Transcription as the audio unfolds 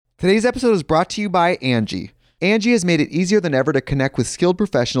Today's episode is brought to you by Angie. Angie has made it easier than ever to connect with skilled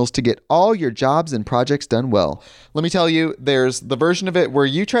professionals to get all your jobs and projects done well. Let me tell you, there's the version of it where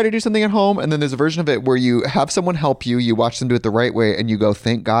you try to do something at home, and then there's a version of it where you have someone help you, you watch them do it the right way, and you go,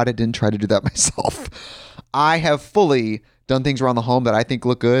 thank God I didn't try to do that myself. I have fully done things around the home that I think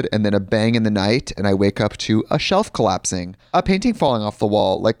look good, and then a bang in the night, and I wake up to a shelf collapsing, a painting falling off the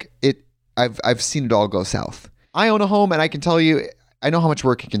wall. I've seen it all go south. I own a home, and I can tell you, I know how much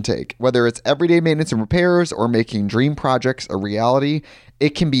work it can take. Whether it's everyday maintenance and repairs or making dream projects a reality,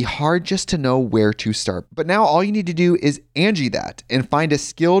 it can be hard just to know where to start. But now all you need to do is Angie that and find a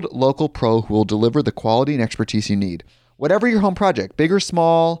skilled local pro who will deliver the quality and expertise you need. Whatever your home project, big or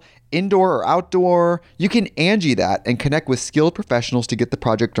small, indoor or outdoor, you can Angie that and connect with skilled professionals to get the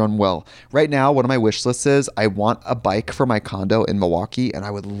project done well. Right now, one of my wish lists is I want a bike for my condo in Milwaukee, and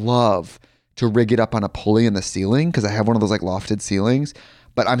I would love to rig it up on a pulley in the ceiling because I have one of those like lofted ceilings,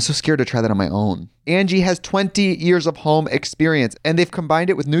 but I'm so scared to try that on my own. Angie has 20 years of home experience, and they've combined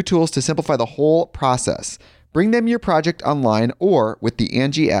it with new tools to simplify the whole process. Bring them your project online or with the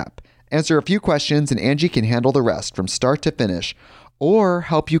Angie app. Answer a few questions and Angie can handle the rest from start to finish, or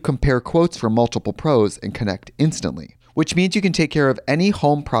help you compare quotes from multiple pros and connect instantly, which means you can take care of any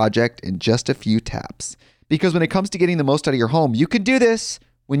home project in just a few taps. Because when it comes to getting the most out of your home, you can do this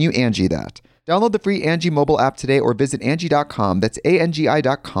when you Angie that. Download the free Angie mobile app today or visit Angie.com. That's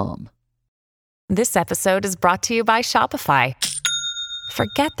ANGI.com. This episode is brought to you by Shopify.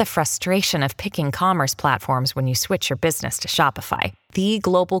 Forget the frustration of picking commerce platforms when you switch your business to Shopify, the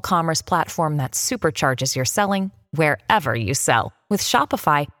global commerce platform that supercharges your selling wherever you sell. With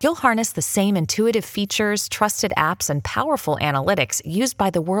Shopify, you'll harness the same intuitive features, trusted apps, and powerful analytics used by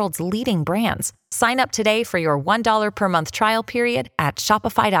the world's leading brands. Sign up today for your $1 per month trial period at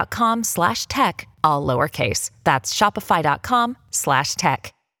shopify.com/tech, all lowercase. That's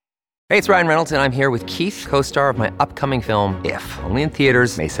shopify.com/tech. Hey, it's Ryan Reynolds, and I'm here with Keith, co-star of my upcoming film, If, only in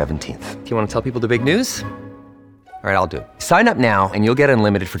theaters May 17th. Do you want to tell people the big news? All right, I'll do it. Sign up now and you'll get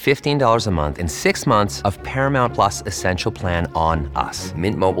unlimited for $15 a month and 6 months of Paramount Plus Essential Plan on us.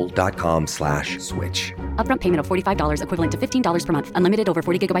 MintMobile.com/switch. Upfront payment of $45 equivalent to $15 per month. Unlimited over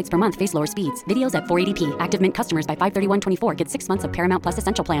 40 gigabytes per month. Face lower speeds. Videos at 480p. Active Mint customers by 531.24 get 6 months of Paramount Plus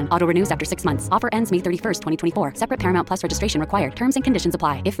Essential Plan. Auto renews after 6 months. Offer ends May 31st, 2024. Separate Paramount Plus registration required. Terms and conditions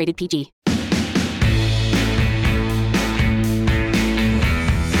apply if rated PG.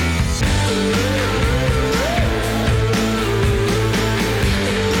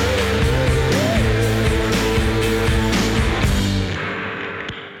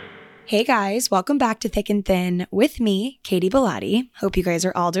 Hey guys, welcome back to Thick and Thin with me, Katie Bellotti. Hope you guys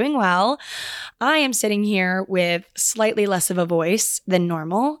are all doing well. I am sitting here with slightly less of a voice than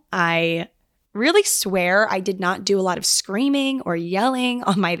normal. I really swear I did not do a lot of screaming or yelling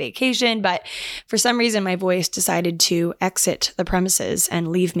on my vacation, but for some reason my voice decided to exit the premises and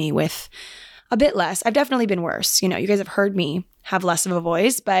leave me with a bit less. I've definitely been worse. You know, you guys have heard me have less of a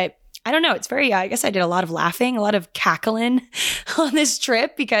voice, but I don't know. It's very, I guess I did a lot of laughing, a lot of cackling on this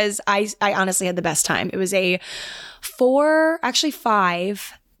trip because I honestly had the best time. It was a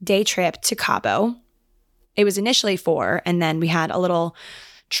 5-day trip to Cabo. It was initially 4, and then we had a little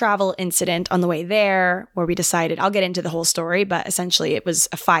travel incident on the way there where we decided, I'll get into the whole story, but essentially it was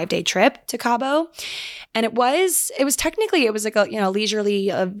a 5-day trip to Cabo. And it was technically, it was like a, leisurely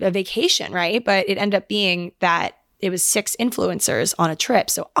a vacation, right? But it ended up being that it was 6 influencers on a trip.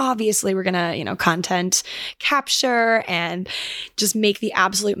 So obviously we're going to, content capture and just make the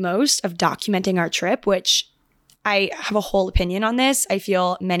absolute most of documenting our trip, which I have a whole opinion on this. I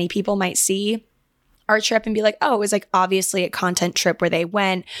feel many people might see our trip and be like, oh, it was like obviously a content trip where they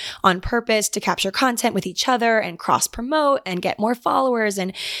went on purpose to capture content with each other and cross promote and get more followers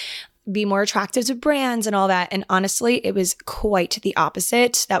and be more attractive to brands and all that. And honestly, it was quite the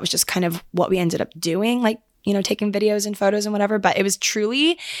opposite. That was just kind of what we ended up doing, taking videos and photos and whatever, but it was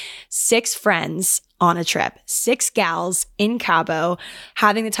truly 6 friends on a trip, 6 gals in Cabo,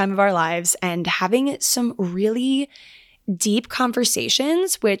 having the time of our lives and having some really deep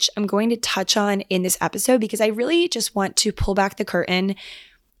conversations, which I'm going to touch on in this episode because I really just want to pull back the curtain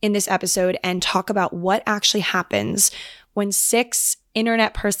in this episode and talk about what actually happens when 6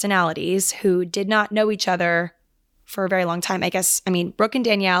 internet personalities who did not know each other for a very long time. Brooke and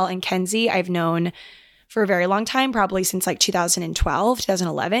Danielle and Kenzie, I've known for a very long time, probably since like 2012,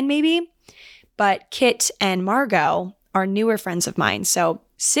 2011 maybe. But Kit and Margot are newer friends of mine. So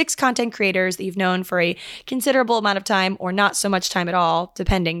 6 content creators that you've known for a considerable amount of time or not so much time at all,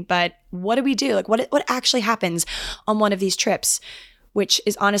 depending. But what do we do? Like what actually happens on one of these trips, which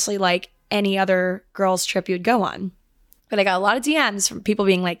is honestly like any other girls' trip you'd go on. But I got a lot of DMs from people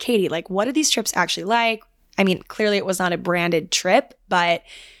being like, Katie, like, what are these trips actually like? I mean, clearly it was not a branded trip, but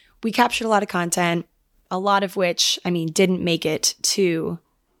we captured a lot of content, a lot of which, I mean, didn't make it to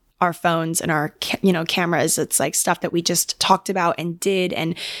our phones and our, cameras. It's like stuff that we just talked about and did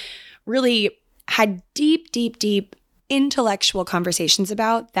and really had deep, deep, deep intellectual conversations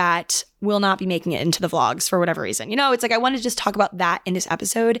about that will not be making it into the vlogs for whatever reason. It's like I want to just talk about that in this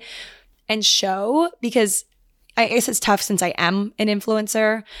episode and show, because I guess it's tough since I am an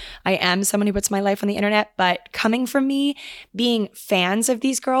influencer. I am someone who puts my life on the internet, but coming from me, being fans of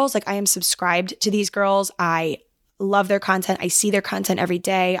these girls, like I am subscribed to these girls. I love their content. I see their content every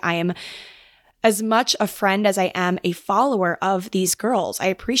day. I am as much a friend as I am a follower of these girls. I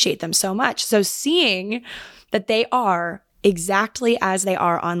appreciate them so much. So seeing that they are exactly as they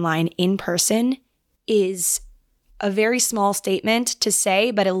are online in person is a very small statement to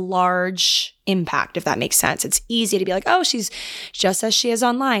say, but a large impact, if that makes sense. It's easy to be like, oh, she's just as she is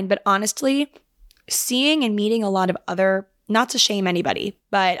online. But honestly, seeing and meeting a lot of other, not to shame anybody,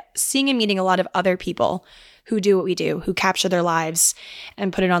 but seeing and meeting a lot of other people who do what we do, who capture their lives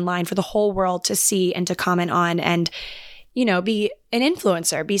and put it online for the whole world to see and to comment on and, be an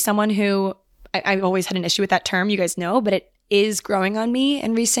influencer, be someone who, I've always had an issue with that term, you guys know, but it is growing on me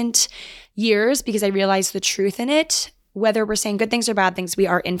in recent years because I realize the truth in it. Whether we're saying good things or bad things, we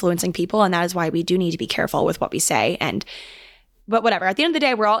are influencing people, and that is why we do need to be careful with what we say. But whatever, at the end of the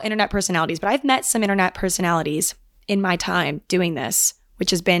day, we're all internet personalities, but I've met some internet personalities in my time doing this,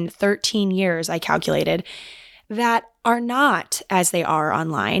 which has been 13 years, I calculated, that are not as they are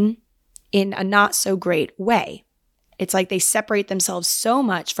online in a not so great way. It's like they separate themselves so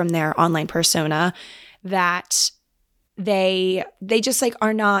much from their online persona that they just like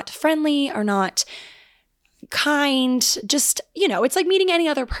are not friendly, are not kind, just, it's like meeting any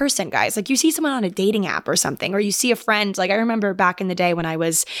other person, guys. Like you see someone on a dating app or something, or you see a friend. Like I remember back in the day when I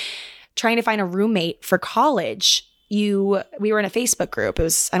was trying to find a roommate for college, we were in a Facebook group. It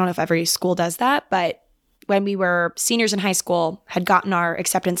was, I don't know if every school does that, but when we were seniors in high school, had gotten our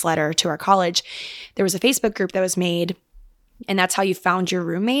acceptance letter to our college, there was a Facebook group that was made. And that's how you found your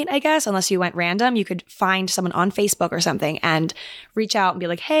roommate, I guess, unless you went random. You could find someone on Facebook or something and reach out and be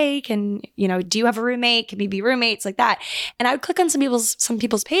like, hey, do you have a roommate? Can we be roommates? Like that. And I would click on some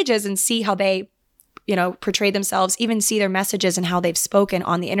people's pages and see how they, portray themselves, even see their messages and how they've spoken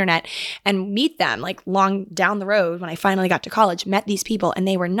on the internet and meet them like long down the road. When I finally got to college, met these people, and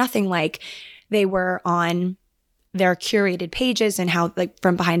they were nothing like they were on their curated pages and how, like,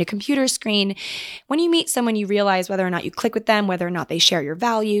 from behind a computer screen. When you meet someone, you realize whether or not you click with them, whether or not they share your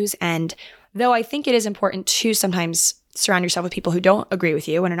values. And though I think it is important to sometimes surround yourself with people who don't agree with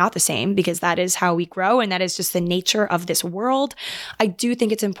you and are not the same, because that is how we grow and that is just the nature of this world, I do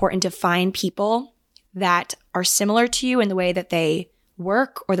think it's important to find people that are similar to you in the way that they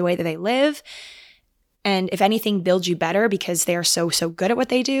work or the way that they live. And if anything, build you better because they are so good at what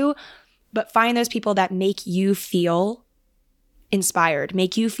they do. But find those people that make you feel inspired,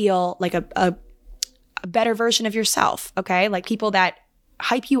 make you feel like a better version of yourself, okay? Like people that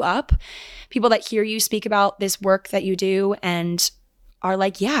hype you up, people that hear you speak about this work that you do and are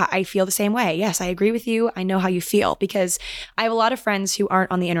like, yeah, I feel the same way. Yes, I agree with you. I know how you feel. Because I have a lot of friends who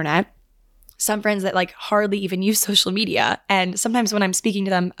aren't on the internet, some friends that like hardly even use social media. And sometimes when I'm speaking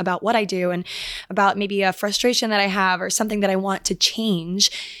to them about what I do and about maybe a frustration that I have or something that I want to change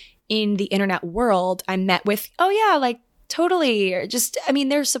in the internet world, I'm met with, oh yeah, like totally. Or just, I mean,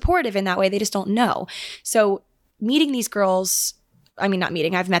 they're supportive in that way. They just don't know. So meeting these girls, I mean, not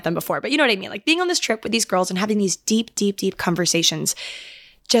meeting, I've met them before, but you know what I mean? Like being on this trip with these girls and having these deep, deep, deep conversations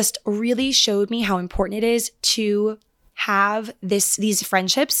just really showed me how important it is to have these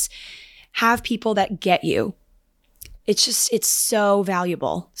friendships, have people that get you. It's so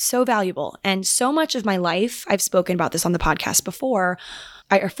valuable, so valuable. And so much of my life, I've spoken about this on the podcast before,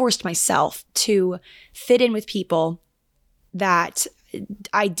 I forced myself to fit in with people that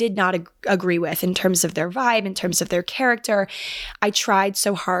I did not agree with in terms of their vibe, in terms of their character. I tried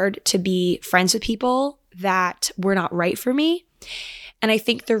so hard to be friends with people that were not right for me. And I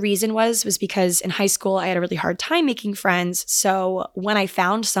think the reason was because in high school, I had a really hard time making friends. So when I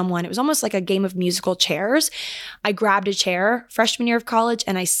found someone, it was almost like a game of musical chairs. I grabbed a chair freshman year of college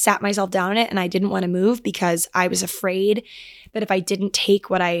and I sat myself down in it and I didn't want to move because I was afraid that if I didn't take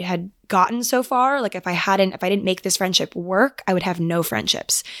what I had gotten so far, like if I didn't make this friendship work, I would have no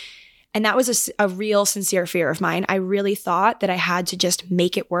friendships. And that was a real sincere fear of mine. I really thought that I had to just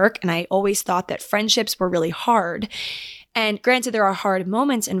make it work. And I always thought that friendships were really hard. And granted, there are hard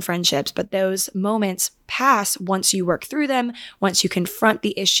moments in friendships, but those moments pass once you work through them, once you confront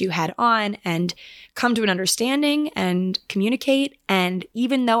the issue head on and come to an understanding and communicate. And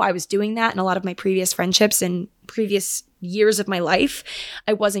even though I was doing that in a lot of my previous friendships and previous years of my life,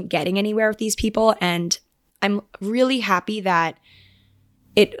 I wasn't getting anywhere with these people. And I'm really happy that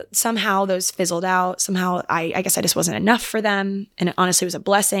it somehow those fizzled out. Somehow I guess I just wasn't enough for them. And it honestly was a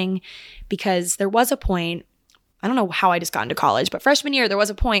blessing, because there was a point, I don't know how I just got into college, but freshman year, there was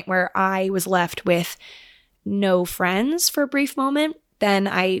a point where I was left with no friends for a brief moment. Then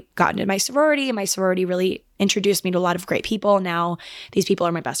I got into my sorority, and my sorority really introduced me to a lot of great people. Now these people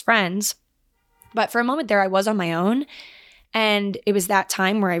are my best friends. But for a moment there, I was on my own. And it was that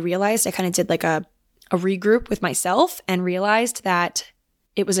time where I realized I kind of did like a regroup with myself and realized that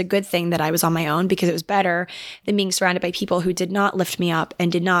it was a good thing that I was on my own, because it was better than being surrounded by people who did not lift me up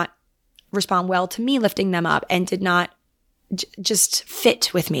and did not respond well to me lifting them up and did not just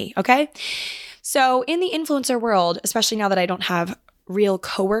fit with me, okay? So in the influencer world, especially now that I don't have real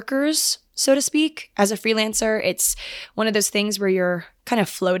coworkers, so to speak, as a freelancer, it's one of those things where you're kind of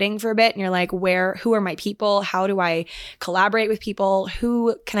floating for a bit and you're like, who are my people? How do I collaborate with people?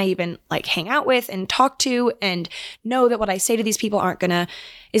 Who can I even like hang out with and talk to and know that what I say to these people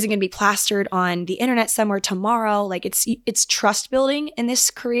isn't gonna be plastered on the internet somewhere tomorrow? Like it's trust building in this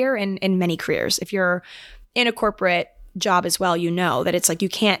career and in many careers. If you're in a corporate job as well, you know that it's like you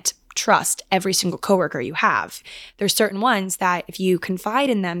can't trust every single coworker you have. There's certain ones that if you confide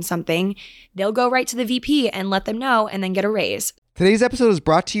in them something, they'll go right to the VP and let them know and then get a raise. Today's episode is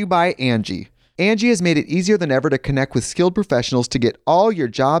brought to you by Angie. Angie has made it easier than ever to connect with skilled professionals to get all your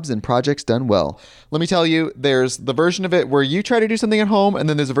jobs and projects done well. Let me tell you, there's the version of it where you try to do something at home, and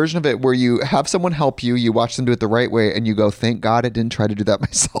then there's a version of it where you have someone help you, you watch them do it the right way, and you go, thank God I didn't try to do that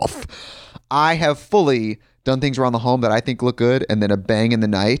myself. I have fully done things around the home that I think look good, and then a bang in the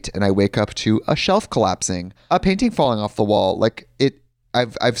night, and I wake up to a shelf collapsing, a painting falling off the wall.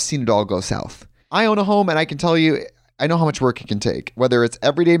 I've seen it all go south. I own a home, and I can tell you, I know how much work it can take. Whether it's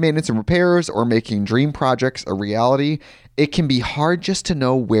everyday maintenance and repairs or making dream projects a reality, it can be hard just to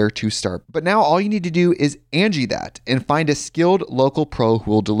know where to start. But now all you need to do is Angie that and find a skilled local pro who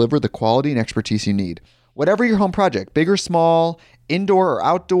will deliver the quality and expertise you need. Whatever your home project, big or small, indoor or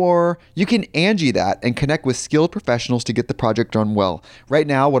outdoor, you can Angie that and connect with skilled professionals to get the project done well. Right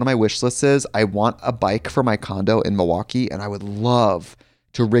now, one of my wish lists is I want a bike for my condo in Milwaukee, and I would love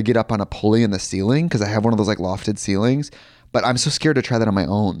to rig it up on a pulley in the ceiling because I have one of those like lofted ceilings, but I'm so scared to try that on my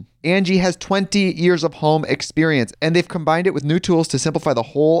own. Angie has 20 years of home experience, and they've combined it with new tools to simplify the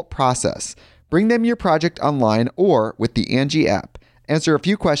whole process. Bring them your project online or with the Angie app. Answer a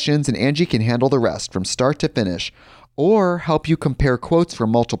few questions and Angie can handle the rest from start to finish, or help you compare quotes from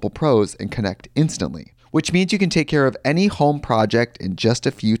multiple pros and connect instantly, which means you can take care of any home project in just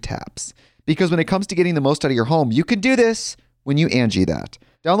a few taps. Because when it comes to getting the most out of your home, you can do this when you Angie that.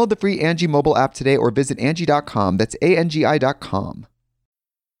 Download the free Angie mobile app today or visit Angie.com. That's ANGI.com.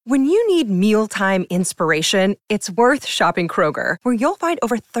 When you need mealtime inspiration, it's worth shopping Kroger, where you'll find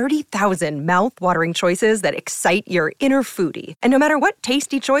over 30,000 mouth-watering choices that excite your inner foodie. And no matter what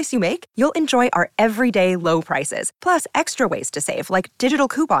tasty choice you make, you'll enjoy our everyday low prices, plus extra ways to save, like digital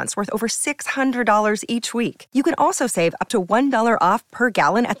coupons worth over $600 each week. You can also save up to $1 off per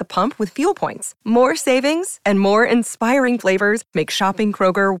gallon at the pump with fuel points. More savings and more inspiring flavors make shopping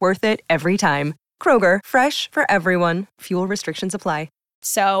Kroger worth it every time. Kroger, fresh for everyone. Fuel restrictions apply.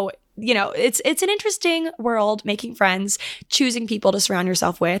 So, it's an interesting world, making friends, choosing people to surround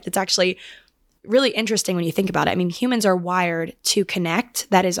yourself with. It's actually really interesting when you think about it. I mean, humans are wired to connect.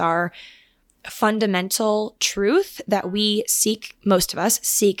 That is our fundamental truth, that most of us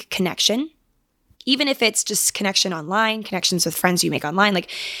seek connection. Even if it's just connection online, connections with friends you make online, like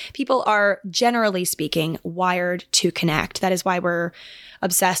people are generally speaking wired to connect. That is why we're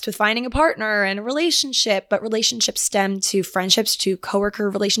obsessed with finding a partner and a relationship, but relationships stem to friendships, to coworker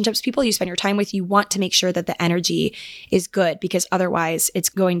relationships, people you spend your time with. You want to make sure that the energy is good, because otherwise it's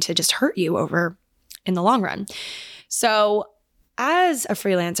going to just hurt you over in the long run. So as a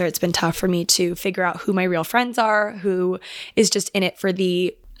freelancer, it's been tough for me to figure out who my real friends are, who is just in it for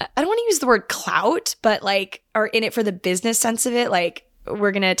the, I don't want to use the word clout, but like are in it for the business sense of it. Like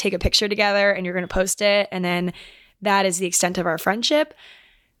we're going to take a picture together and you're going to post it, and then that is the extent of our friendship.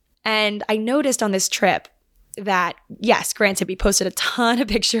 And I noticed on this trip that, yes, granted, we posted a ton of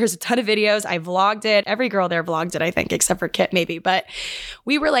pictures, a ton of videos. I vlogged it. Every girl there vlogged it, I think, except for Kit maybe. But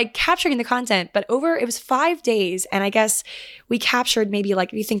we were like capturing the content. But it was 5 days. And I guess we captured maybe, like,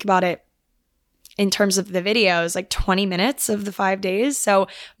 if you think about it in terms of the videos, like 20 minutes of the 5 days. So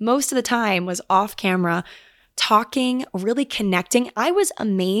most of the time was off camera talking, really connecting. I was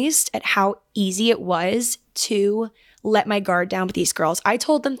amazed at how easy it was to let my guard down with these girls. I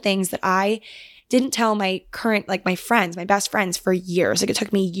told them things that I didn't tell my current, like my friends, my best friends for years. Like it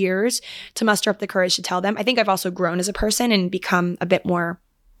took me years to muster up the courage to tell them. I think I've also grown as a person and become a bit more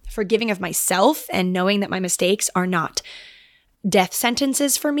forgiving of myself and knowing that my mistakes are not death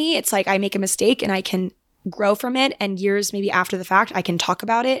sentences for me. It's like I make a mistake and I can grow from it. And years maybe after the fact, I can talk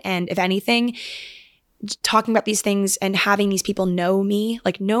about it. And if anything, talking about these things and having these people know me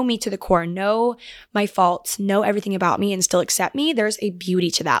to the core, know my faults, know everything about me and still accept me, there's a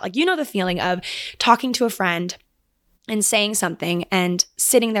beauty to that. Like, you know, the feeling of talking to a friend and saying something and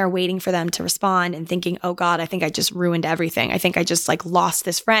sitting there waiting for them to respond and thinking, oh God, I think I just ruined everything. I think I just like lost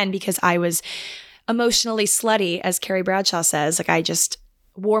this friend because I was emotionally slutty, as Carrie Bradshaw says. Like I just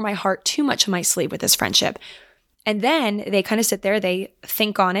wore my heart too much on my sleeve with this friendship. And then they kind of sit there, they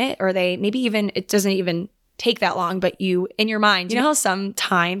think on it, or they maybe even, it doesn't even take that long, but you, in your mind, you know how some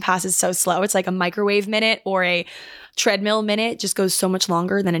time passes so slow? It's like a microwave minute or a treadmill minute just goes so much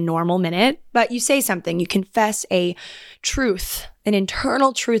longer than a normal minute. But you say something, you confess a truth, an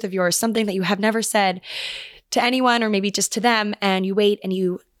internal truth of yours, something that you have never said to anyone or maybe just to them, and you wait and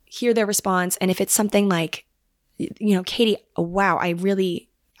you hear their response. And if it's something like, you know, Katie, wow,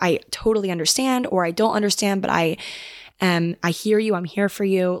 I totally understand, or I don't understand, but I hear you, I'm here for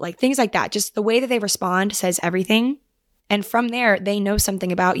you, like things like that. Just the way that they respond says everything. And from there, they know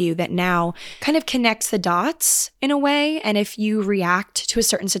something about you that now kind of connects the dots in a way. And if you react to a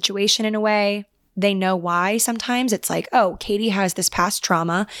certain situation in a way, they know why. Sometimes it's like, oh, Katie has this past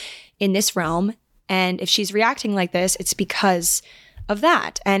trauma in this realm. And if she's reacting like this, it's because of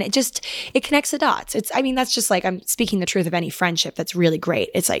that. And it connects the dots. That's just like, I'm speaking the truth of any friendship. That's really great.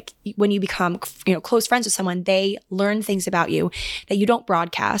 It's like when you become, close friends with someone, they learn things about you that you don't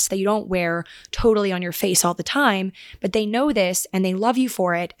broadcast, that you don't wear totally on your face all the time, but they know this and they love you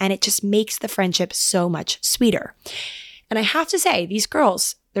for it. And it just makes the friendship so much sweeter. And I have to say, these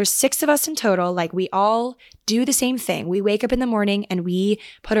girls, there's 6 of us in total. Like we all do the same thing. We wake up in the morning and we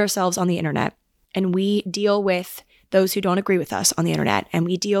put ourselves on the internet and we deal with those who don't agree with us on the internet. And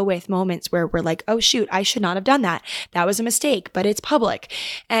we deal with moments where we're like, oh shoot, I should not have done that. That was a mistake, but it's public.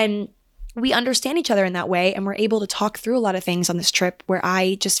 And we understand each other in that way. And we're able to talk through a lot of things on this trip where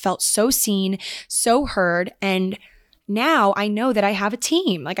I just felt so seen, so heard. And now I know that I have a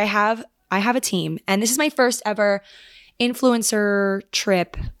team. Like I have a team. And this is my first ever influencer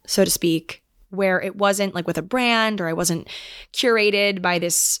trip, so to speak, where it wasn't like with a brand, or I wasn't curated by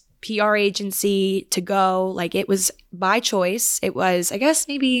this PR agency to go. Like it was by choice. It was, I guess,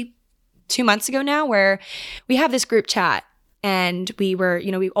 maybe 2 months ago now, where we have this group chat and we were,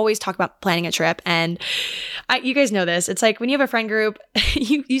 we always talk about planning a trip. And you guys know this. It's like when you have a friend group,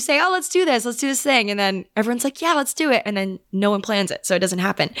 you say, oh, let's do this thing. And then everyone's like, yeah, let's do it. And then no one plans it. So it doesn't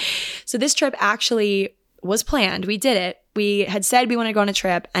happen. So this trip actually was planned. We did it. We had said we want to go on a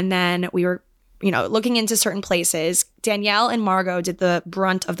trip, and then we were looking into certain places. Danielle and Margot did the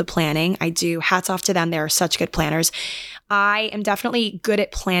brunt of the planning. I do. Hats off to them. They're such good planners. I am definitely good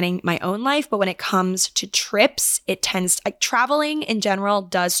at planning my own life, but when it comes to trips, traveling in general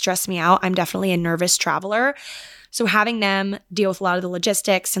does stress me out. I'm definitely a nervous traveler. So having them deal with a lot of the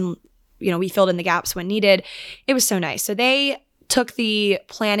logistics and, we filled in the gaps when needed. It was so nice. So they took the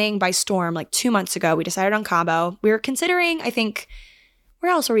planning by storm like 2 months ago. We decided on Cabo. We were considering, I think,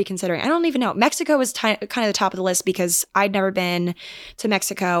 where else were we considering? I don't even know. Mexico was kind of the top of the list because I'd never been to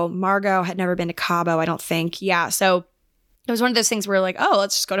Mexico. Margot had never been to Cabo, I don't think. Yeah, so it was one of those things where we're like, oh,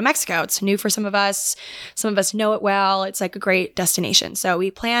 let's just go to Mexico. It's new for some of us. Some of us know it well. It's like a great destination. So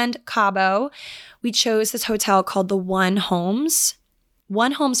we planned Cabo. We chose this hotel called the One Homes.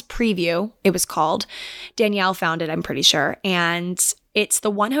 One Homes Preview, it was called. Danielle found it, I'm pretty sure. And it's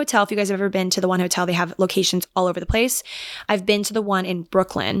the One Hotel. If you guys have ever been to the One Hotel, they have locations all over the place. I've been to the one in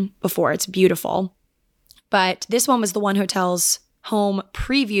Brooklyn before. It's beautiful. But this one was the One Hotel's home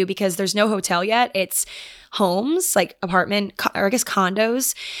preview because there's no hotel yet. It's homes, like apartment, or I guess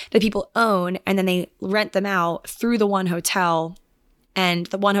condos that people own, and then they rent them out through the One Hotel. And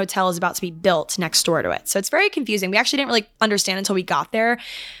the One Hotel is about to be built next door to it. So it's very confusing. We actually didn't really understand until we got there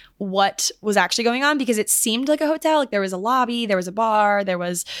what was actually going on, because it seemed like a hotel. Like there was a lobby, there was a bar,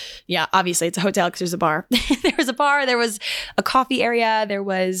 obviously it's a hotel because there's a bar. There was a bar, there was a coffee area, there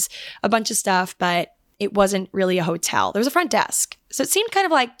was a bunch of stuff, but it wasn't really a hotel. There was a front desk. So it seemed kind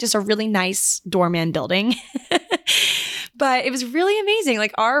of like just a really nice doorman building. But it was really amazing.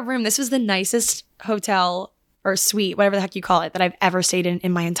 Like our room, this was the nicest hotel or suite, whatever the heck you call it, that I've ever stayed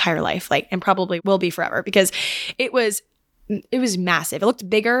in my entire life, and probably will be forever, because it was massive. It looked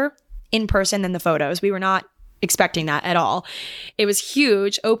bigger in person than the photos. We were not expecting that at all. It was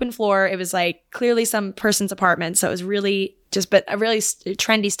huge, open floor. It was like clearly some person's apartment. So it was really but a really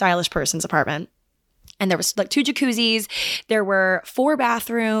trendy, stylish person's apartment. And there was like 2 jacuzzis. There were 4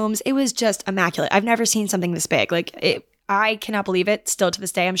 bathrooms. It was just immaculate. I've never seen something this big. I cannot believe it still to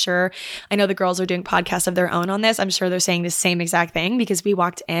this day. I'm sure, I know the girls are doing podcasts of their own on this. I'm sure they're saying the same exact thing because we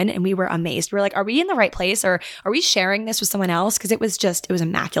walked in and we were amazed. We were like, are we in the right place or are we sharing this with someone else? Because it was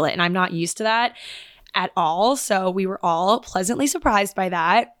immaculate and I'm not used to that at all. So we were all pleasantly surprised by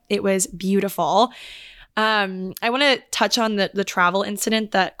that. It was beautiful. I want to touch on the travel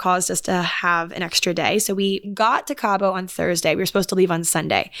incident that caused us to have an extra day. So we got to Cabo on Thursday. We were supposed to leave on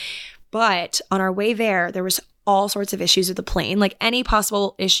Sunday. But on our way there was all sorts of issues with the plane. Like any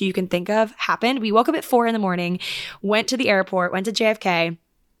possible issue you can think of happened. We woke up at 4 a.m, went to the airport, went to JFK,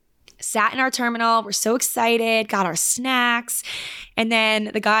 sat in our terminal. We're so excited, got our snacks. And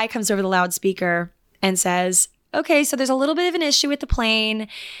then the guy comes over the loudspeaker and says, okay, so there's a little bit of an issue with the plane.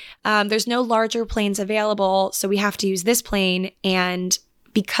 There's no larger planes available, so we have to use this plane. And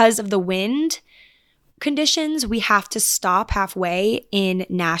because of the wind conditions, we have to stop halfway in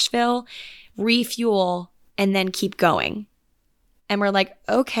Nashville, refuel, and then keep going. And we're like,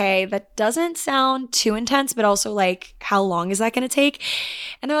 okay, that doesn't sound too intense, but also like, how long is that going to take?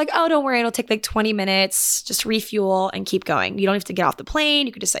 And they're like, oh, don't worry, it'll take like 20 minutes, just refuel and keep going. You don't have to get off the plane.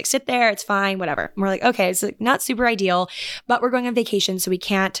 You could just like sit there. It's fine, whatever. And we're like, okay, it's like not super ideal, but we're going on vacation, so we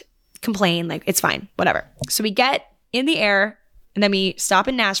can't complain. Like, it's fine, whatever. So we get in the air and then we stop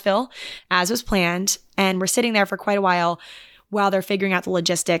in Nashville as was planned. And we're sitting there for quite a while they're figuring out the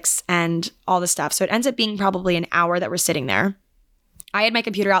logistics and all the stuff. So it ends up being probably an hour that we're sitting there. I had my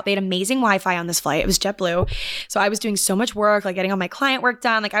computer out. They had amazing Wi-Fi on this flight. It was JetBlue. So I was doing so much work, like getting all my client work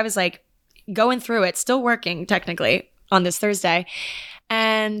done. Like I was like going through it, still working technically on this Thursday.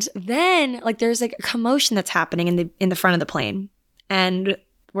 And then like there's like a commotion that's happening in the front of the plane. And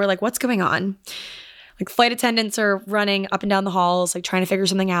we're like, what's going on? Like flight attendants are running up and down the halls, like trying to figure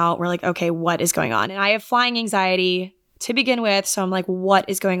something out. We're like, okay, what is going on? And I have flying anxiety to begin with. So I'm like, what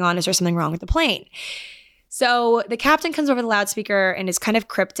is going on? Is there something wrong with the plane? So the captain comes over the loudspeaker and is kind of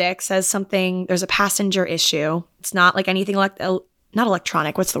cryptic, says something, there's a passenger issue. It's not like anything not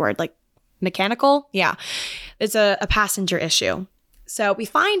electronic. What's the word? Like mechanical? Yeah. It's a passenger issue. So we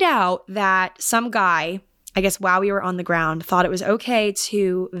find out that some guy, I guess while we were on the ground, thought it was okay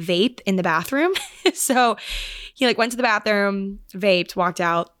to vape in the bathroom. So he like went to the bathroom, vaped, walked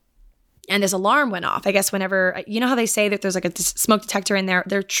out. And this alarm went off. I guess whenever, you know how they say that there's like a smoke detector in there?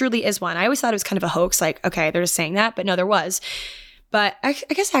 There truly is one. I always thought it was kind of a hoax. Like, okay, they're just saying that. But no, there was. But I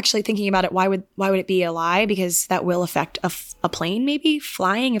guess actually thinking about it, why would it be a lie? Because that will affect a plane maybe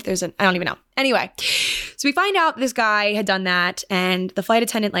flying if there's I don't even know. Anyway, so we find out this guy had done that. And the flight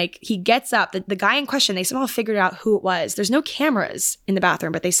attendant, like he gets up. The guy in question, they somehow figured out who it was. There's no cameras in the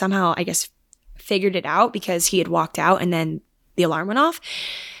bathroom, but they somehow, I guess, figured it out because he had walked out and then the alarm went off.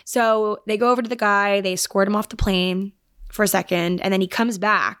 So they go over to the guy, they escort him off the plane for a second, and then he comes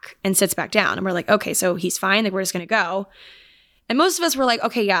back and sits back down. And we're like, okay, so he's fine, like we're just gonna go. And most of us were like,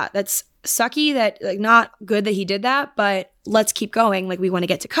 okay, yeah, that's sucky, that like not good that he did that, but let's keep going. Like we want to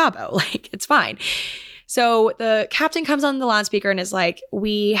get to Cabo, like it's fine. So the captain comes on the loudspeaker and is like,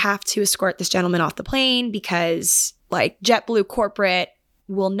 we have to escort this gentleman off the plane because like JetBlue corporate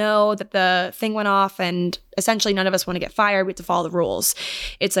will know that the thing went off and essentially none of us want to get fired. We have to follow the rules.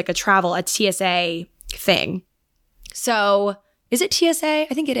 It's like a TSA thing. So is it TSA?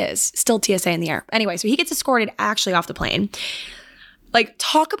 I think it is. Still TSA in the air. Anyway, so he gets escorted actually off the plane. Like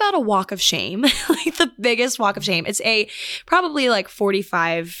talk about a walk of shame, like the biggest walk of shame. It's a probably like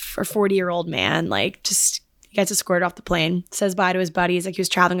 45 or 40-year-old man, like just gets escorted off the plane, says bye to his buddies, like he was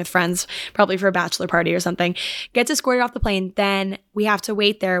traveling with friends, probably for a bachelor party or something, gets escorted off the plane. Then we have to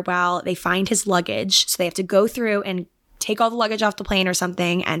wait there while they find his luggage. So they have to go through and take all the luggage off the plane or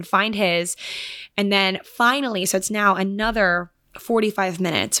something and find his. And then finally, so it's now another 45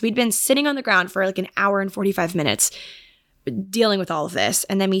 minutes. We'd been sitting on the ground for like an hour and 45 minutes dealing with all of this.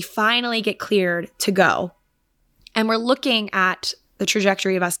 And then we finally get cleared to go. And we're looking at the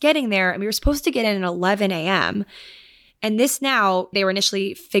trajectory of us getting there. And we were supposed to get in at 11 a.m. And this now, they were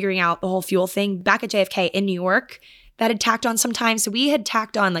initially figuring out the whole fuel thing back at JFK in New York. That had tacked on some time. So we had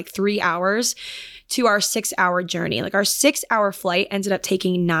tacked on like 3 hours to our 6-hour journey. Like our 6-hour flight ended up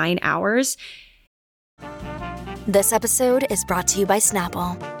taking 9 hours. This episode is brought to you by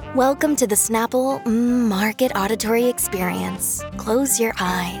Snapple. Welcome to the Snapple Market Auditory Experience. Close your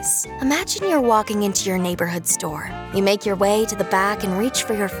eyes. Imagine you're walking into your neighborhood store. You make your way to the back and reach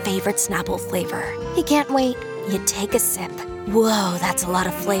for your favorite Snapple flavor. You can't wait. You take a sip. Whoa, that's a lot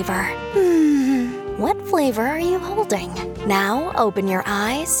of flavor. What flavor are you holding? Now open your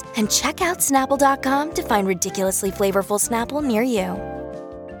eyes and check out Snapple.com to find ridiculously flavorful Snapple near you.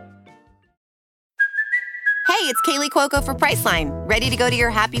 Hey, it's Kaylee Cuoco for Priceline. Ready to go to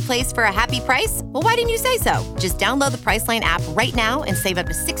your happy place for a happy price? Well, why didn't you say so? Just download the Priceline app right now and save up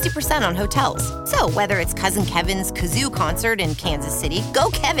to 60% on hotels. So whether it's Cousin Kevin's Kazoo Concert in Kansas City,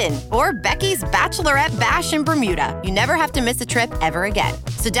 go Kevin, or Becky's Bachelorette Bash in Bermuda, you never have to miss a trip ever again.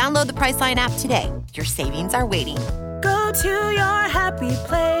 So download the Priceline app today. Your savings are waiting. Go to your happy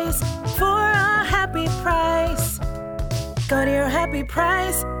place for a happy price. Go to your happy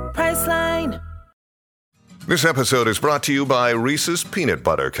price, Priceline. This episode is brought to you by Reese's Peanut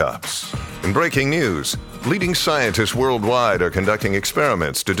Butter Cups. In breaking news, leading scientists worldwide are conducting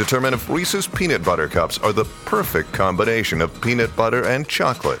experiments to determine if Reese's Peanut Butter Cups are the perfect combination of peanut butter and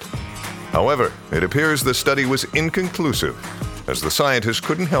chocolate. However, it appears the study was inconclusive, as the scientists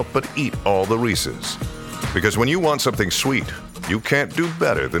couldn't help but eat all the Reese's. Because when you want something sweet, you can't do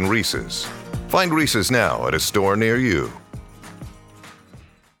better than Reese's. Find Reese's now at a store near you.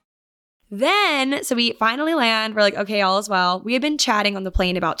 Then, so we finally land. We're like, okay, all is well. We had been chatting on the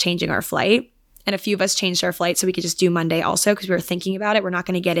plane about changing our flight, and a few of us changed our flight so we could just do Monday also because we were thinking about it. We're not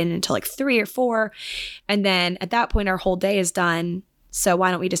going to get in until like 3 or 4. And then at that point, our whole day is done. So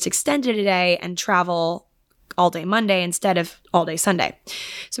why don't we just extend it a day and travel all day Monday instead of all day Sunday?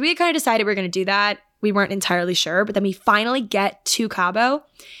 So we had kind of decided we were going to do that. We weren't entirely sure, but then we finally get to Cabo.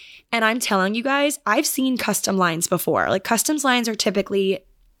 And I'm telling you guys, I've seen custom lines before. Like customs lines are typically,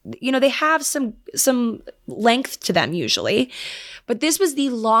 you know, they have some length to them usually, but this was the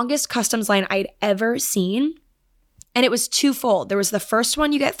longest customs line I'd ever seen. And it was twofold. There was the first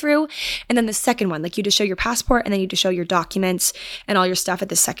one you get through, and then the second one, like you had to show your passport and then you had to show your documents and all your stuff at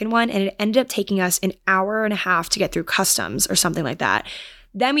the second one. And it ended up taking us an hour and a half to get through customs or something like that.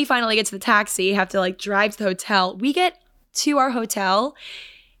 Then we finally get to the taxi, have to like drive to the hotel. We get to our hotel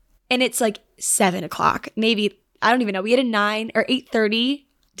and it's like 7 o'clock, maybe, I don't even know. We had a 9 or 8:30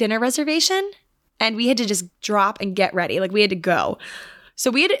 dinner reservation and we had to just drop and get ready. Like we had to go. So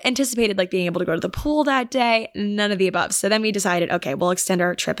we had anticipated like being able to go to the pool that day, none of the above. So then we decided, okay, we'll extend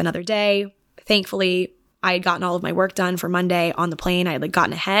our trip another day. Thankfully, I had gotten all of my work done for Monday on the plane. I had like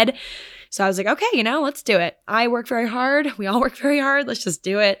gotten ahead. So I was like, okay, you know, let's do it. I work very hard. We all work very hard. Let's just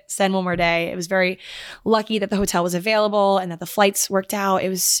do it. Send one more day. It was very lucky that the hotel was available and that the flights worked out. It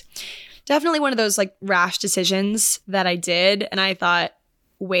was definitely one of those like rash decisions that I did. And I thought,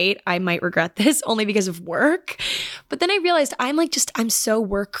 wait, I might regret this only because of work. But then I realized I'm so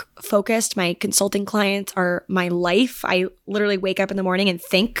work focused. My consulting clients are my life. I literally wake up in the morning and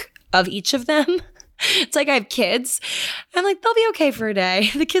think of each of them. It's like I have kids. I'm like, they'll be okay for a day.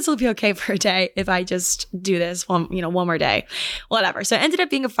 The kids will be okay for a day if I just do this one more day, whatever. So it ended up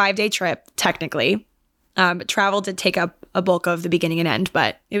being a 5-day trip, technically. Travel did take up a bulk of the beginning and end,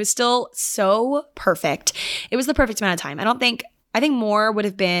 but it was still so perfect. It was the perfect amount of time. I think more would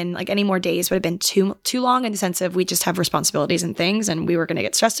have been, like any more days would have been too long in the sense of we just have responsibilities and things and we were going to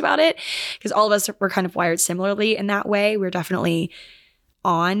get stressed about it because all of us were kind of wired similarly in that way. We were definitely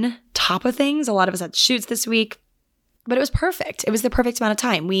on top of things. A lot of us had shoots this week, but it was perfect. It was the perfect amount of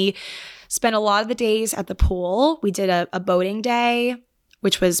time. We spent a lot of the days at the pool. We did a boating day,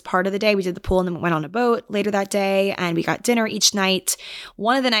 which was part of the day. We did the pool and then went on a boat later that day, and we got dinner each night.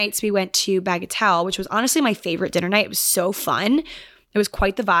 One of the nights we went to Bagatelle, which was honestly my favorite dinner night. It was so fun. It was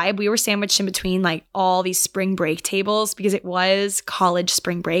quite the vibe. We were sandwiched in between like all these spring break tables because it was college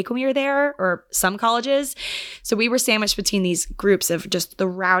spring break when we were there, or some colleges. So we were sandwiched between these groups of just the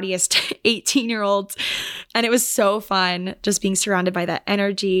rowdiest 18-year-olds. And it was so fun just being surrounded by that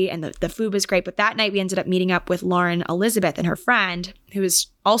energy, and the food was great. But that night we ended up meeting up with Lauren Elizabeth and her friend, who is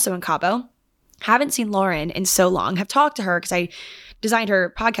also in Cabo. Haven't seen Lauren in so long. Have talked to her because I designed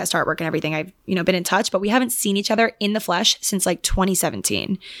her podcast artwork and everything. I've, been in touch, but we haven't seen each other in the flesh since like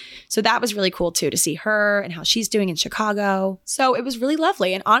 2017. So that was really cool too, to see her and how she's doing in Chicago. So it was really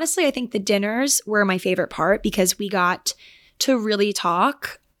lovely. And honestly, I think the dinners were my favorite part because we got to really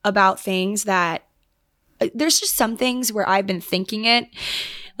talk about things that there's just some things where I've been thinking it,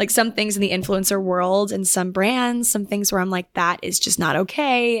 like some things in the influencer world and some brands, some things where I'm like, that is just not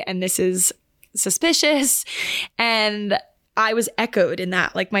okay. And this is suspicious. And I was echoed in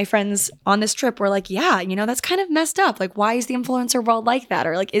that. Like my friends on this trip were like, yeah, that's kind of messed up. Like, why is the influencer world like that?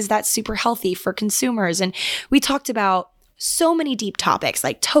 Or like, is that super healthy for consumers? And we talked about so many deep topics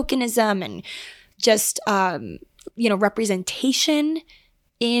like tokenism and just, representation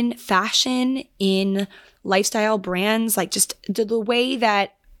in fashion, in lifestyle brands, like just the way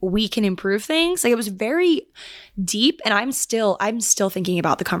that we can improve things. Like, it was very deep, and I'm still thinking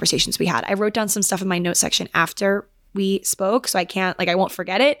about the conversations we had. I wrote down some stuff in my note section after we spoke, so I won't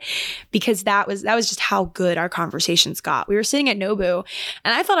forget it, because that was just how good our conversations got. We were sitting at Nobu,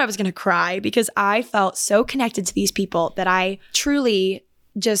 and I thought I was going to cry because I felt so connected to these people that I truly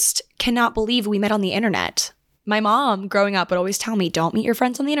just cannot believe we met on the internet. My mom growing up would always tell me, don't meet your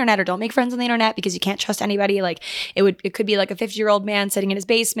friends on the internet, or don't make friends on the internet because you can't trust anybody. Like, it could be like a 50-year-old man sitting in his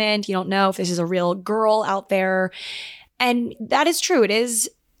basement. You don't know if this is a real girl out there. And that is true. It is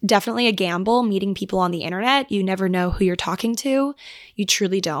definitely a gamble meeting people on the internet. You never know who you're talking to. You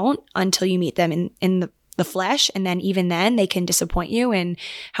truly don't until you meet them in the flesh. And then even then, they can disappoint you in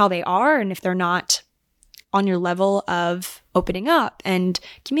how they are, and if they're not on your level of opening up and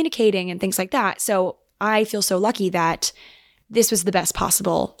communicating and things like that. So I feel so lucky that this was the best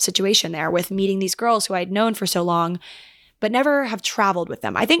possible situation there with meeting these girls who I'd known for so long, but never have traveled with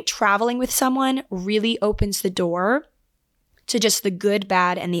them. I think traveling with someone really opens the door to just the good,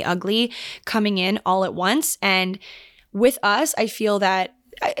 bad, and the ugly coming in all at once. And with us, I feel that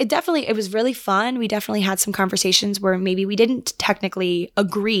it was really fun. We definitely had some conversations where maybe we didn't technically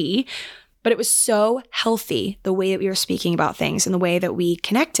agree, but it was so healthy, the way that we were speaking about things and the way that we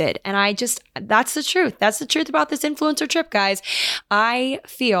connected. And that's the truth. That's the truth about this influencer trip, guys. I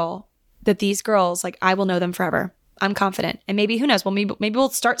feel that these girls, like, I will know them forever. I'm confident. And maybe, who knows? Well, maybe we'll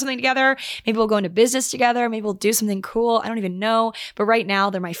start something together. Maybe we'll go into business together. Maybe we'll do something cool. I don't even know. But right now,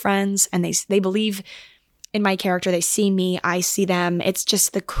 they're my friends, and they believe in my character. They see me. I see them. It's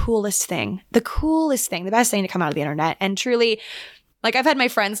just the coolest thing. The best thing to come out of the internet. And truly, like, I've had my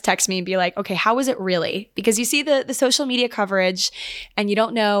friends text me and be like, okay, how was it really? Because you see the social media coverage and you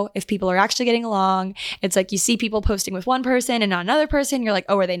don't know if people are actually getting along. It's like you see people posting with one person and not another person. You're like,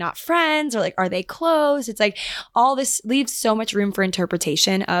 oh, are they not friends? Or like, are they close? It's like all this leaves so much room for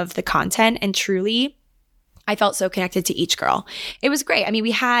interpretation of the content. And truly, I felt so connected to each girl. It was great. I mean,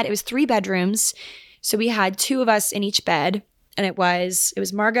 it was 3 bedrooms. So we had 2 of us in each bed. And it was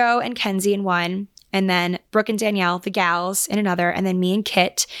Margot and Kenzie in one. And then Brooke and Danielle, the gals, in another, and then me and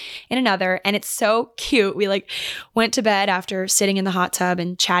Kit in another. And it's so cute. We went to bed after sitting in the hot tub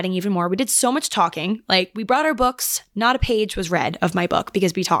and chatting even more. We did so much talking. Like, we brought our books. Not a page was read of my book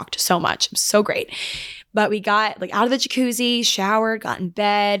because we talked so much. It was so great. But we got out of the jacuzzi, showered, got in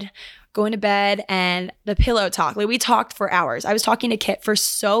bed, going to bed, and the pillow talk. We talked for hours. I was talking to Kit for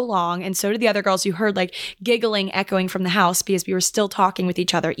so long, and so did the other girls. You heard giggling echoing from the house because we were still talking with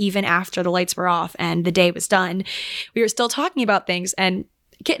each other even after the lights were off and the day was done. We were still talking about things, and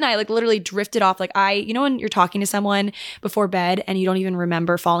Kit and I literally drifted off. When you're talking to someone before bed and you don't even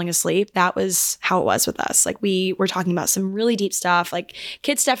remember falling asleep, that was how it was with us. We were talking about some really deep stuff.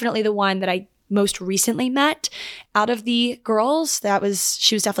 Kit's definitely the one that I most recently met out of the girls.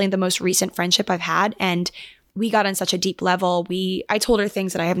 She was definitely the most recent friendship I've had. And we got on such a deep level. I told her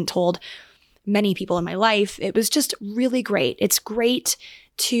things that I haven't told many people in my life. It was just really great. It's great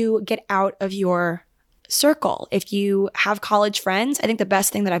to get out of your circle. If you have college friends, I think the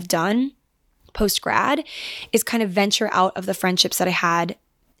best thing that I've done post-grad is kind of venture out of the friendships that I had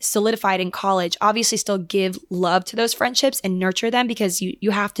solidified in college. Obviously still give love to those friendships and nurture them, because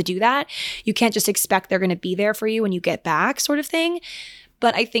you have to do that. You can't just expect they're going to be there for you when you get back, sort of thing.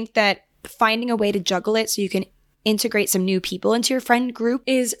 But I think that finding a way to juggle it so you can integrate some new people into your friend group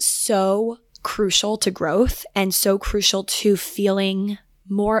is so crucial to growth and so crucial to feeling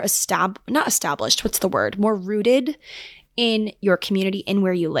more more rooted in your community, in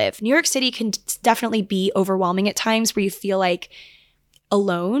where you live. New York City can definitely be overwhelming at times, where you feel like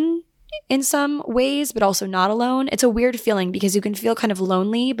alone in some ways, but also not alone. It's a weird feeling because you can feel kind of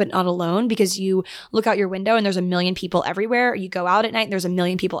lonely, but not alone, because you look out your window and there's a million people everywhere. You go out at night and there's a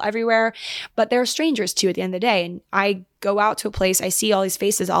million people everywhere, but there are strangers too at the end of the day. And I go out to a place, I see all these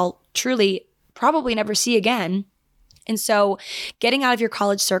faces I'll truly probably never see again. And so getting out of your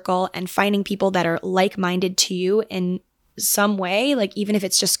college circle and finding people that are like-minded to you in some way, even if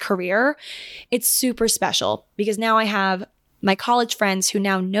it's just career, it's super special, because now I have my college friends who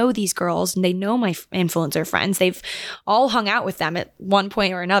now know these girls, and they know my influencer friends. They've all hung out with them at one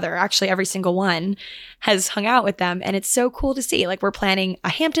point or another. Actually, every single one has hung out with them. And it's so cool to see. We're planning a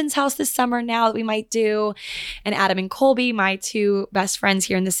Hamptons house this summer now that we might do. And Adam and Colby, my 2 best friends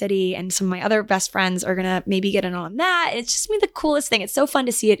here in the city, and some of my other best friends are going to maybe get in on that. And it's just the coolest thing. It's so fun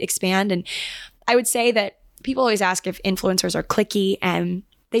to see it expand. And I would say that people always ask if influencers are cliquey, and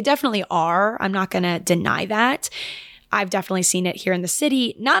they definitely are. I'm not going to deny that. I've definitely seen it here in the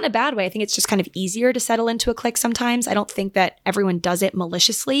city, not in a bad way. I think it's just kind of easier to settle into a clique sometimes. I don't think that everyone does it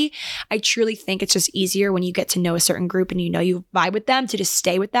maliciously. I truly think it's just easier when you get to know a certain group and you know you vibe with them to just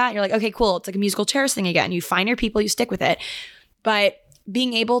stay with that. You're like, okay, cool. It's like a musical chairs thing again. You find your people, you stick with it. But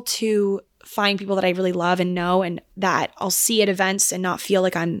being able to find people that I really love and know and that I'll see at events and not feel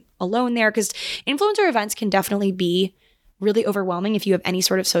like I'm alone there, because influencer events can definitely be really overwhelming if you have any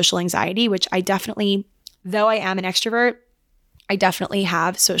sort of social anxiety, which I definitely, though I am an extrovert, I definitely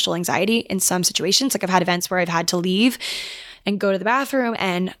have social anxiety in some situations. Like I've had events where I've had to leave and go to the bathroom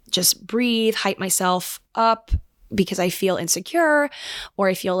and just breathe, hype myself up because I feel insecure or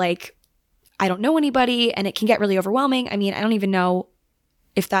I feel like I don't know anybody, and it can get really overwhelming. I mean, I don't even know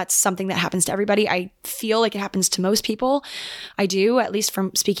if that's something that happens to everybody. I feel like it happens to most people. I do, at least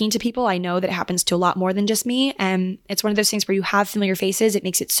from speaking to people. I know that it happens to a lot more than just me. And it's one of those things where you have familiar faces. It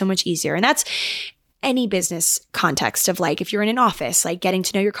makes it so much easier. And that's any business context of like, if you're in an office, like getting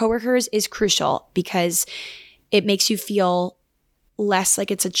to know your coworkers is crucial because it makes you feel less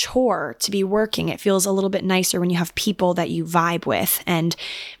like it's a chore to be working. It feels a little bit nicer when you have people that you vibe with. And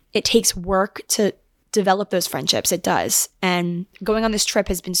it takes work to develop those friendships. It does. And going on this trip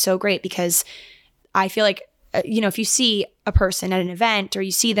has been so great because I feel like, if you see a person at an event or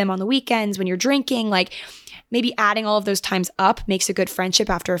you see them on the weekends when you're drinking, like maybe adding all of those times up makes a good friendship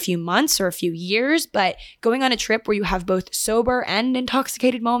after a few months or a few years. But going on a trip where you have both sober and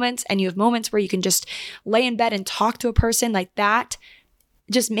intoxicated moments, and you have moments where you can just lay in bed and talk to a person like that,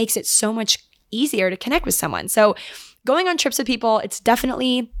 just makes it so much easier to connect with someone. So going on trips with people, it's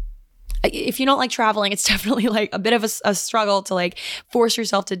definitely, if you don't like traveling, it's definitely like a bit of a struggle to like force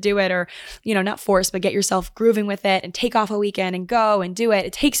yourself to do it, or, not force, but get yourself grooving with it and take off a weekend and go and do it.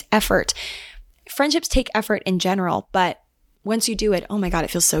 It takes effort. Friendships take effort in general, but once you do it, oh my God, it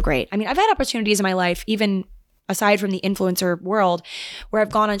feels so great. I mean, I've had opportunities in my life, even aside from the influencer world, where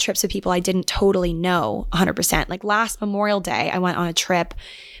I've gone on trips with people I didn't totally know 100%. Like last Memorial Day, I went on a trip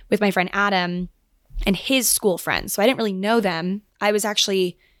with my friend Adam and his school friends. So I didn't really know them. I was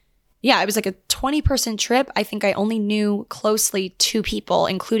actually, it was like a 20-person trip. I think I only knew closely 2 people,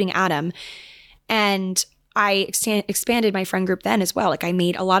 including Adam. And I expanded my friend group then as well. Like I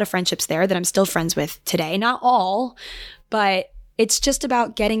made a lot of friendships there that I'm still friends with today. Not all, but it's just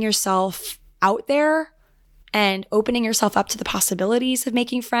about getting yourself out there and opening yourself up to the possibilities of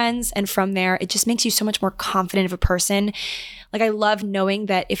making friends. And from there, it just makes you so much more confident of a person. Like I love knowing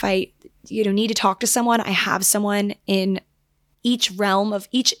that if I, need to talk to someone, I have someone in each realm of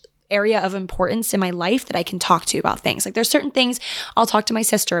each area of importance in my life that I can talk to about things. Like there's certain things I'll talk to my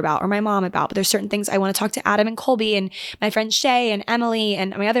sister about or my mom about, but there's certain things I want to talk to Adam and Colby and my friends Shay and Emily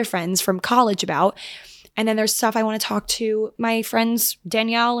and my other friends from college about. And then there's stuff I want to talk to my friends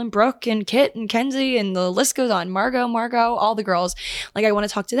Danielle and Brooke and Kit and Kenzie, and the list goes on. Margot, all the girls. Like I want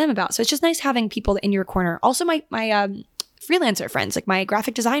to talk to them about. So it's just nice having people in your corner. Also my freelancer friends, like my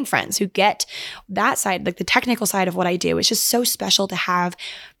graphic design friends who get that side, like the technical side of what I do. It's just so special to have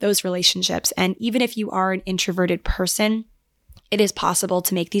those relationships. And even if you are an introverted person, it is possible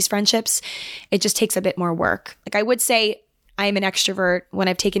to make these friendships. It just takes a bit more work. Like I would say I'm an extrovert. When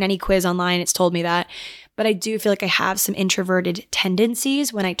I've taken any quiz online, it's told me that. But I do feel like I have some introverted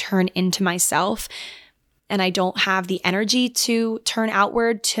tendencies when I turn into myself. And I don't have the energy to turn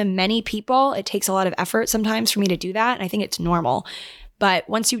outward to many people. It takes a lot of effort sometimes for me to do that. And I think it's normal. But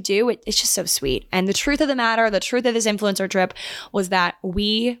once you do, it's just so sweet. And the truth of the matter, the truth of this influencer trip was that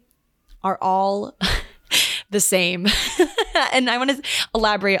we are all the same. And I want to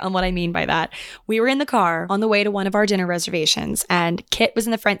elaborate on what I mean by that. We were in the car on the way to one of our dinner reservations, and Kit was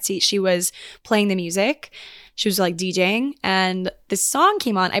in the front seat. She was playing the music. She was like DJing, and this song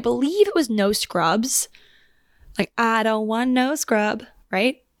came on. I believe it was No Scrubs. Like, I don't want no scrub,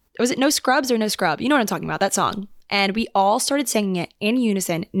 right? Was it No Scrubs or No Scrub? You know what I'm talking about, that song. And we all started singing it in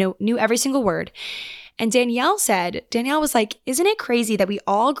unison, knew every single word. And Danielle was like, isn't it crazy that we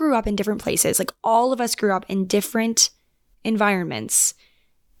all grew up in different places? Like all of us grew up in different environments,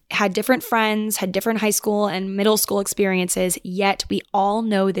 had different friends, had different high school and middle school experiences, yet we all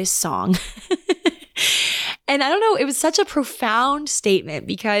know this song. And I don't know, it was such a profound statement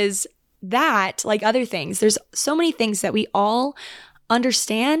because that, like other things, there's so many things that we all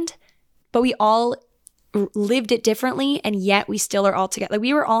understand, but we all lived it differently, and yet we still are all together. Like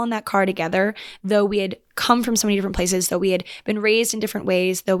we were all in that car together, though we had come from so many different places, though we had been raised in different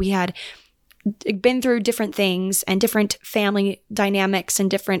ways, though we had been through different things and different family dynamics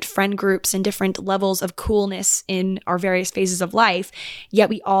and different friend groups and different levels of coolness in our various phases of life, yet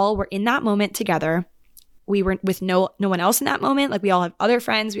we all were in that moment together we were with no one else in that moment. Like we all have other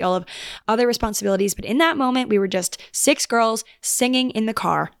friends, we all have other responsibilities. But in that moment, we were just 6 girls singing in the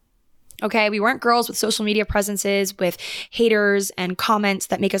car. Okay, we weren't girls with social media presences, with haters and comments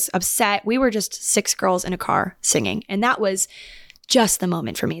that make us upset. We were just 6 girls in a car singing. And that was just the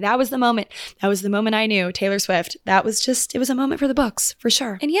moment for me. That was the moment. That was the moment I knew Taylor Swift. That was just, it was a moment for the books, for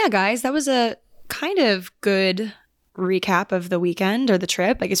sure. And yeah, guys, that was a kind of good recap of the weekend or the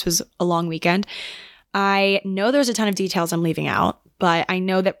trip. I guess it was a long weekend. I know there's a ton of details I'm leaving out, but I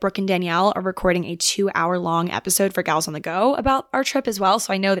know that Brooke and Danielle are recording a 2-hour-long episode for Gals on the Go about our trip as well.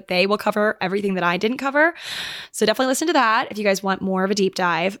 So I know that they will cover everything that I didn't cover. So definitely listen to that if you guys want more of a deep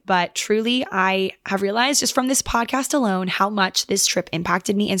dive. But truly, I have realized just from this podcast alone how much this trip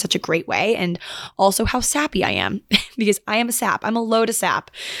impacted me in such a great way, and also how sappy I am because I am a sap. I'm a load of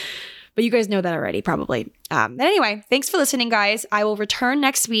sap. But you guys know that already, probably. But anyway, thanks for listening, guys. I will return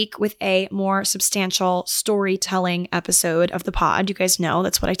next week with a more substantial storytelling episode of the pod. You guys know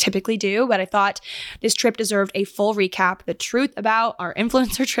that's what I typically do, but I thought this trip deserved a full recap, the truth about our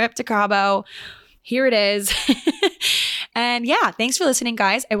influencer trip to Cabo. Here it is. And yeah, thanks for listening,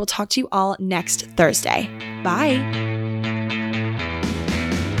 guys. I will talk to you all next Thursday. Bye.